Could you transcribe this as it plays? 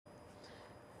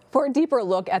For a deeper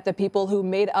look at the people who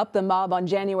made up the mob on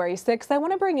January 6th, I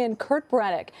want to bring in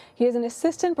Braddock. He is an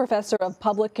assistant professor of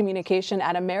public communication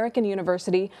at American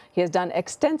University. He has done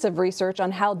extensive research on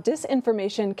how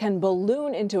disinformation can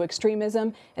balloon into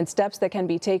extremism and steps that can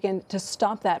be taken to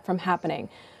stop that from happening.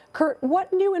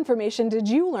 What new information did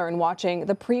you learn watching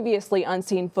the previously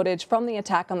unseen footage from the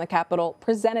attack on the Capitol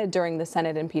presented during the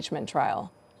Senate impeachment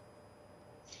trial?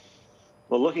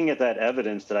 Well, looking at that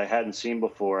evidence that I hadn't seen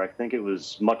before, I think it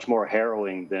was much more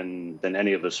harrowing than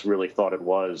any of us really thought it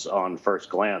was on first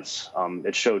glance.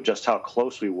 It showed just how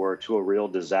close we were to a real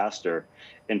disaster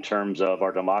in terms of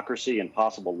our democracy and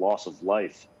possible loss of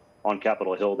life on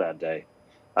Capitol Hill that day.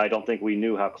 I don't think we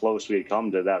knew how close we had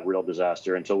come to that real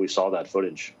disaster until we saw that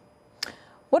footage.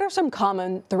 What are some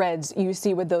common threads you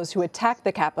see with those who attack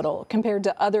the Capitol compared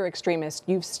to other extremists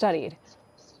you've studied?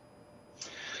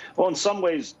 Well, in some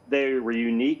ways, they were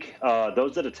unique.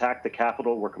 Those that attacked the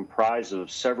Capitol were comprised of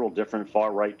several different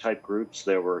far-right type groups.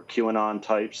 There were QAnon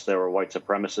types, there were white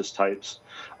supremacist types.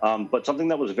 But something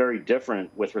that was very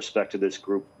different with respect to this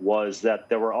group was that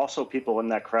there were also people in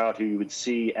that crowd who you would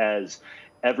see as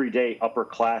everyday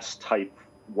upper-class type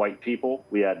white people.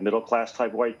 We had middle-class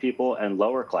type white people and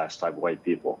lower-class type white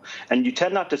people. And you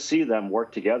tend not to see them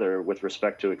work together with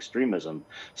respect to extremism.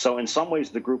 So in some ways,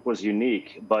 the group was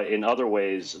unique, but in other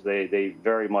ways, they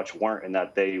very much weren't, in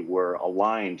that they were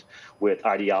aligned with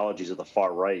ideologies of the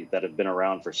far right that have been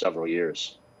around for several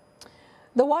years.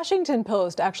 The Washington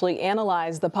Post actually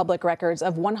analyzed the public records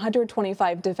of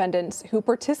 125 defendants who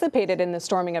participated in the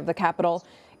storming of the Capitol.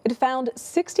 It found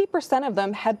 60% of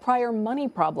them had prior money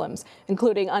problems,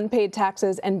 including unpaid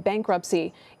taxes and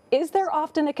bankruptcy. Is there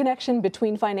often a connection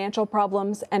between financial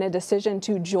problems and a decision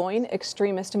to join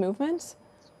extremist movements?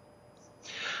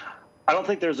 I don't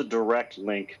think there's a direct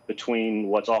link between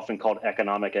what's often called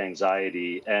economic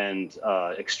anxiety and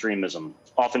extremism.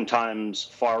 Oftentimes,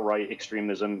 far-right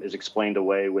extremism is explained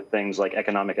away with things like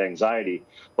economic anxiety.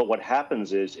 But what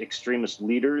happens is extremist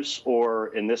leaders,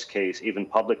 or in this case, even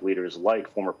public leaders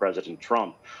like former President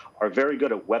Trump, are very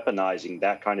good at weaponizing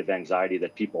that kind of anxiety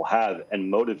that people have and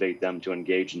motivate them to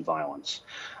engage in violence.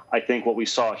 I think what we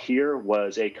saw here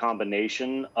was a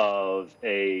combination of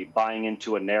a buying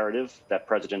into a narrative that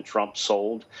President Trump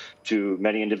sold to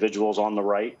many individuals on the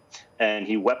right, and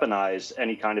he weaponized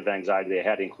any kind of anxiety they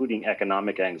had, including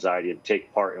economic anxiety, to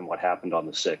take part in what happened on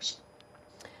the 6th.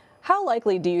 How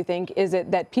likely do you think is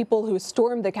it that people who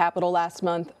stormed the Capitol last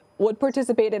month would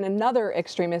participate in another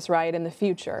extremist riot in the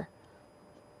future?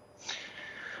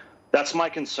 That's my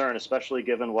concern, especially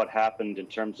given what happened in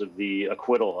terms of the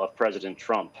acquittal of President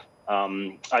Trump.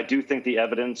 I do think the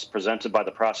evidence presented by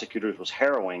the prosecutors was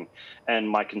harrowing, and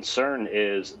my concern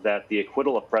is that the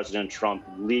acquittal of President Trump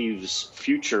leaves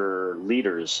future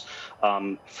leaders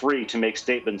free to make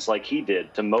statements like he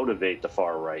did to motivate the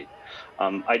far right.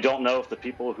 I don't know if the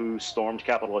people who stormed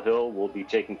Capitol Hill will be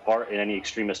taking part in any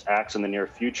extremist acts in the near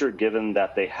future, given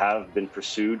that they have been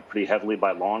pursued pretty heavily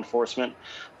by law enforcement.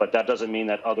 But that doesn't mean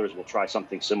that others will try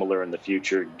something similar in the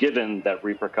future, given that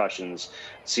repercussions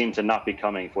seem to not be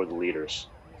coming for the leaders.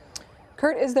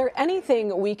 Is there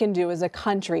anything we can do as a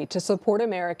country to support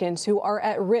Americans who are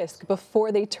at risk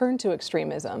before they turn to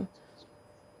extremism?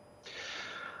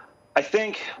 I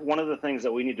think one of the things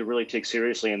that we need to really take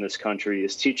seriously in this country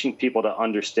is teaching people to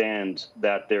understand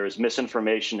that there is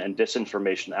misinformation and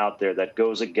disinformation out there that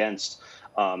goes against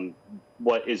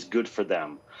what is good for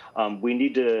them. We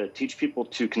need to teach people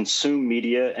to consume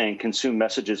media and consume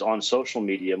messages on social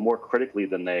media more critically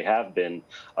than they have been,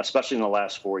 especially in the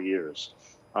last 4 years.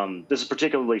 This is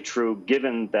particularly true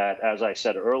given that, as I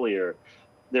said earlier,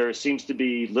 there seems to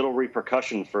be little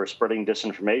repercussion for spreading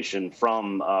disinformation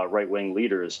from right-wing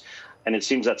leaders. And it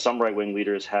seems that some right-wing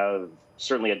leaders have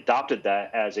certainly adopted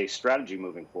that as a strategy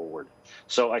moving forward.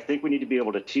 So I think we need to be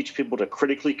able to teach people to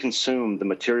critically consume the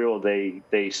material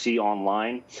they see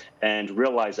online and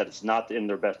realize that it's not in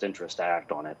their best interest to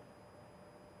act on it.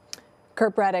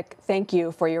 Braddock, thank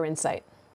you for your insight.